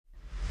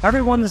Hi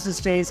everyone, this is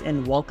FaZe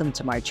and welcome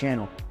to my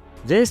channel.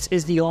 This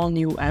is the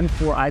all-new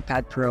M4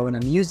 iPad Pro and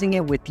I'm using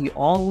it with the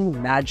all-new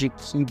Magic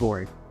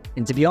Keyboard.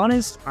 And to be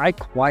honest, I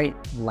quite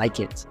like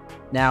it.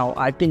 Now,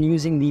 I've been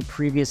using the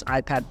previous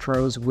iPad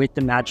Pros with the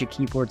Magic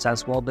Keyboards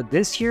as well, but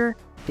this year,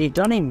 they've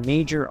done a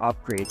major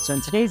upgrade. So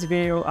in today's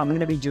video, I'm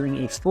going to be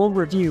doing a full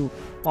review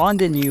on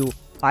the new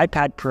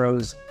iPad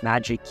Pro's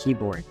Magic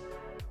Keyboard.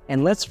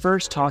 And let's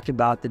first talk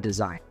about the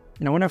design.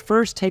 And I want to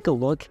first take a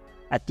look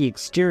at the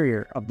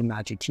exterior of the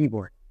Magic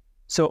Keyboard.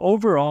 So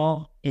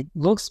overall, it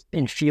looks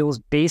and feels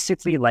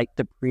basically like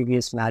the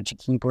previous Magic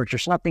Keyboard.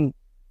 There's nothing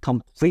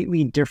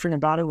completely different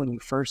about it when you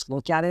first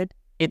look at it.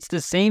 It's the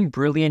same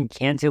brilliant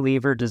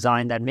cantilever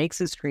design that makes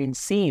the screen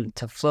seem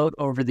to float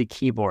over the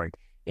keyboard.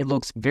 It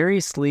looks very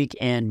sleek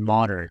and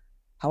modern.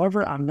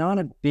 However, I'm not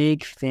a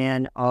big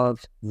fan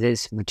of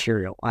this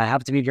material. I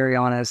have to be very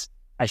honest.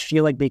 I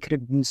feel like they could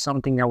have used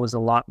something that was a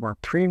lot more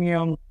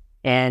premium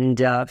and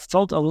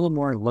felt a little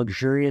more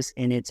luxurious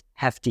in its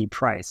hefty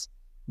price.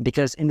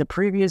 Because in the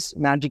previous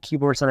Magic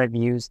Keyboards that I've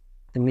used,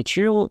 the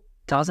material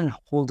doesn't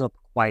hold up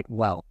quite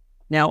well.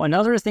 Now,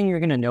 another thing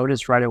you're going to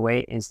notice right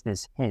away is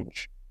this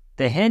hinge.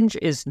 The hinge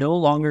is no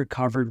longer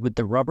covered with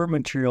the rubber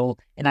material,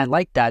 and I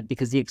like that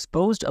because the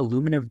exposed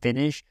aluminum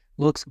finish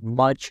looks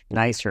much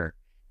nicer.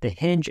 The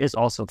hinge is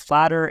also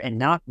flatter and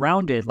not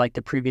rounded like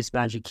the previous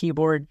Magic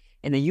Keyboard,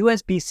 and the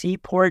USB-C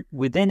port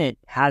within it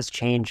has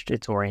changed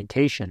its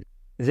orientation.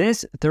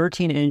 This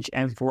 13-inch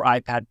M4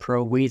 iPad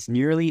Pro weighs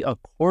nearly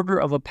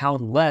 1/4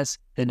 pound less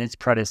than its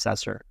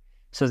predecessor.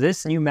 So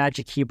this new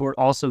Magic Keyboard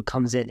also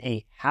comes in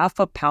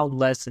 1/2 pound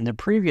less than the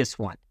previous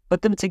one.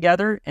 Put them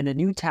together and the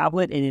new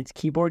tablet in its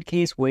keyboard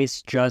case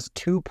weighs just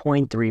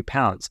 2.3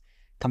 pounds,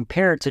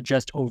 compared to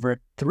just over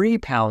 3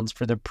 pounds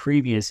for the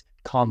previous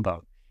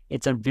combo.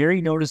 It's a very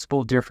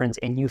noticeable difference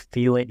and you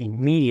feel it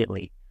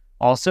immediately.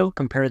 Also,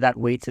 compare that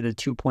weight to the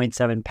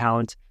 2.7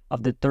 pounds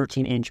of the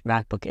 13-inch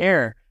MacBook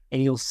Air,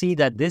 and you'll see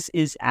that this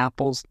is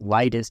Apple's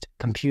lightest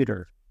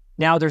computer.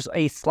 Now, there's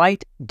a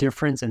slight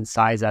difference in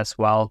size as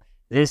well.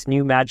 This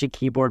new Magic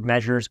Keyboard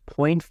measures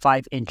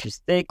 0.5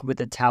 inches thick with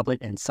the tablet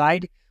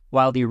inside,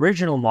 while the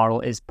original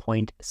model is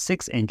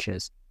 0.6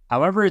 inches.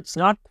 However, it's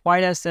not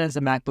quite as thin as the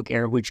MacBook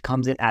Air, which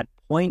comes in at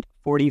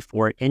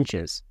 0.44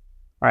 inches.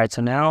 All right,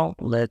 so now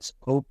let's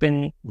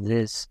open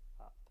this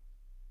up.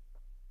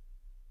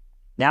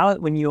 Now,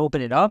 when you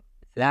open it up,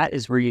 that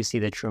is where you see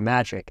the true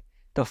magic.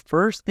 The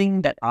first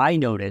thing that I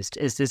noticed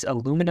is this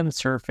aluminum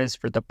surface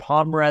for the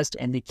palm rest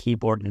and the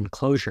keyboard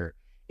enclosure.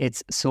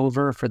 It's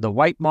silver for the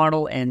white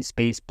model and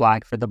space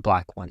black for the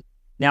black one.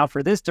 Now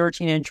for this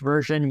 13-inch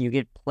version, you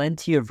get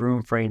plenty of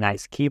room for a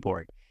nice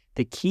keyboard.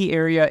 The key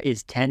area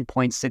is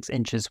 10.6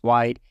 inches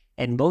wide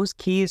and most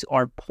keys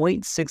are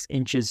 0.6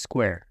 inches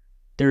square.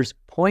 There's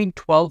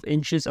 0.12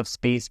 inches of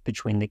space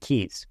between the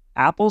keys.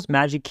 Apple's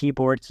Magic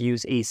Keyboards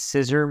use a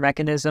scissor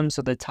mechanism,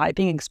 so the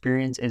typing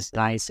experience is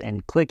nice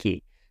and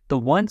clicky. The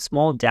one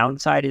small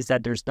downside is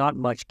that there's not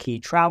much key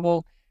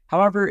travel.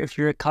 However, if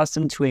you're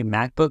accustomed to a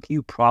MacBook,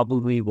 you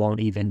probably won't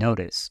even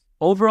notice.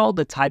 Overall,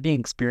 the typing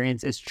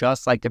experience is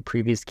just like the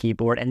previous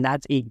keyboard, and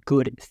that's a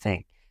good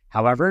thing.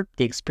 However,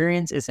 the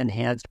experience is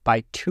enhanced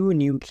by two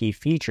new key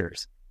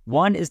features.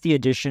 One is the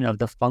addition of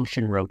the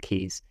function row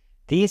keys.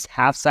 These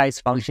half-size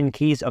function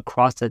keys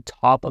across the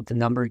top of the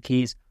number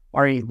keys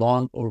are a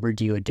long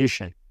overdue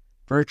addition.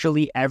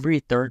 Virtually every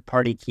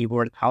third-party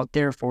keyboard out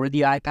there for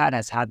the iPad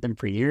has had them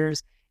for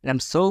years, and I'm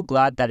so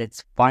glad that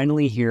it's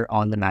finally here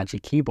on the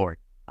Magic Keyboard.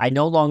 I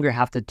no longer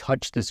have to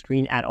touch the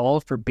screen at all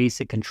for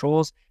basic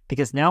controls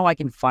because now I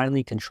can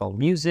finally control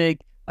music,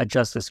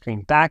 adjust the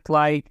screen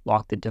backlight,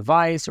 lock the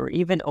device, or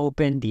even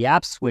open the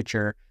app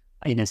switcher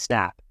in a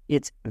snap.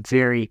 It's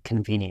very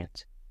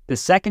convenient. The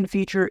second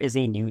feature is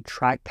a new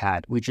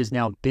trackpad, which is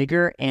now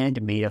bigger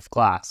and made of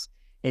glass.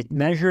 It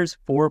measures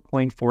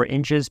 4.4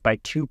 inches by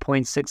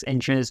 2.6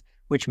 inches,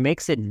 which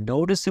makes it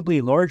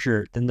noticeably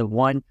larger than the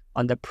one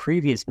on the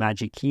previous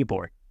Magic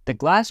Keyboard. The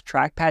glass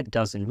trackpad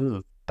doesn't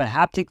move, but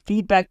haptic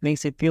feedback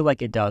makes it feel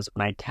like it does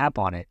when I tap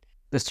on it.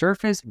 The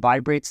surface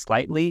vibrates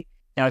slightly.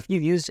 Now, if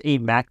you've used a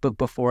MacBook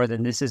before,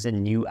 then this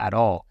isn't new at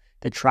all.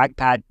 The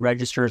trackpad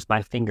registers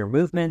my finger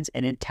movements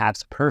and it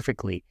taps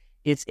perfectly.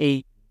 It's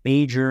a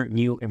major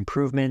new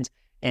improvement,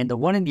 and the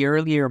one in the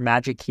earlier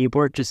Magic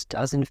Keyboard just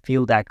doesn't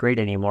feel that great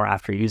anymore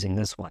after using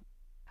this one.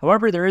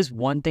 However, there is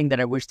one thing that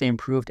I wish they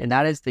improved, and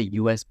that is the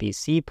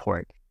USB-C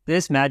port.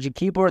 This Magic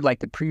Keyboard, like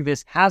the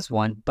previous, has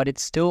one, but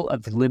it's still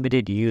of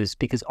limited use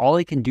because all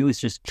it can do is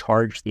just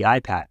charge the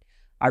iPad.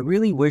 I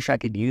really wish I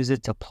could use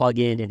it to plug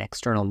in an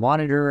external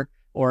monitor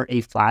or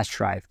a flash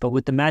drive, but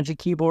with the Magic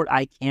Keyboard,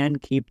 I can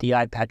keep the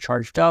iPad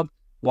charged up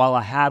while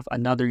I have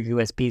another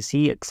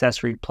USB-C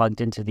accessory plugged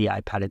into the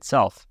iPad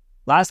itself.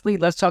 Lastly,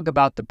 let's talk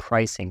about the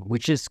pricing,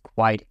 which is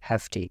quite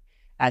hefty.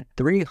 At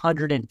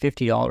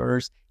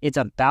 $350, it's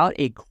about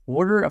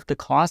 1/4 of the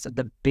cost of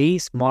the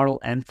base model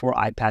M4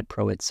 iPad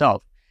Pro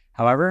itself.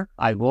 However,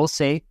 I will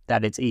say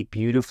that it's a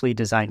beautifully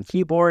designed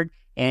keyboard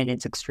and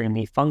it's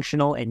extremely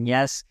functional. And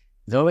yes,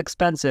 though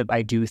expensive,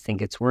 I do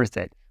think it's worth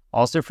it.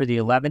 Also for the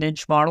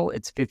 11-inch model,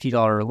 it's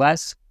 $50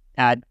 less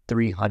at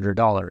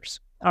 $300.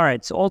 All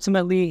right, so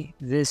ultimately,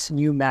 this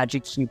new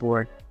Magic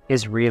Keyboard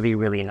is really,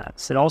 really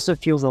nice. It also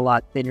feels a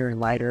lot thinner and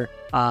lighter.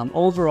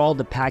 Overall,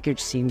 the package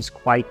seems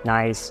quite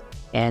nice,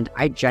 and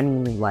I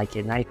genuinely like it.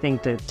 And I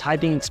think the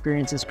typing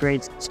experience is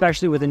great,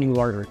 especially with the new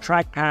larger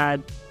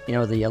trackpad,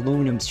 the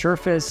aluminum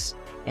surface,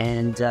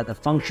 and the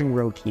function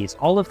row keys.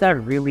 All of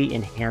that really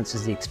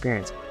enhances the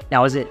experience.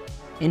 Now, is it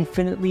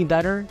infinitely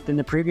better than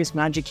the previous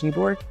Magic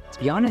Keyboard? To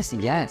be honest,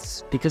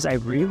 yes, because I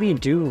really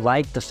do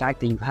like the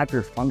fact that you have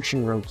your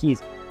function row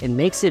keys. It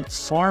makes it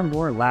far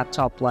more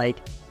laptop-like.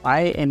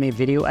 I am a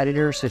video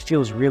editor, so it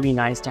feels really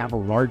nice to have a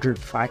larger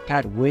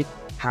trackpad with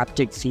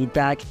haptic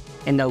feedback,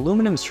 and the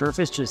aluminum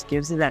surface just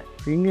gives it that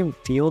premium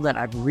feel that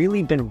I've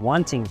really been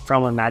wanting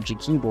from a Magic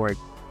Keyboard.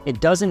 It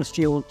doesn't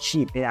feel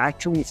cheap. It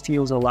actually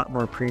feels a lot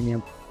more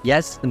premium.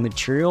 Yes, the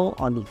material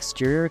on the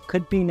exterior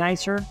could be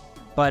nicer,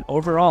 but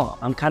overall,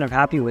 I'm kind of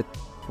happy with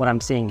what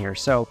I'm seeing here.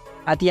 So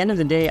at the end of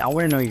the day, I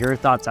want to know your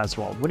thoughts as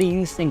well. What do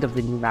you think of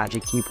the new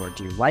Magic Keyboard?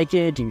 Do you like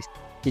it?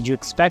 Did you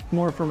expect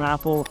more from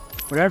Apple?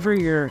 Whatever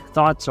your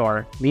thoughts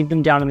are, leave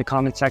them down in the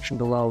comment section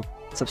below.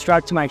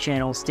 Subscribe to my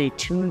channel. Stay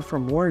tuned for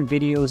more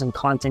videos and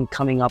content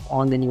coming up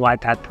on the new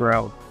iPad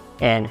Pro,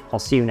 and I'll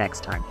see you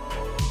next time.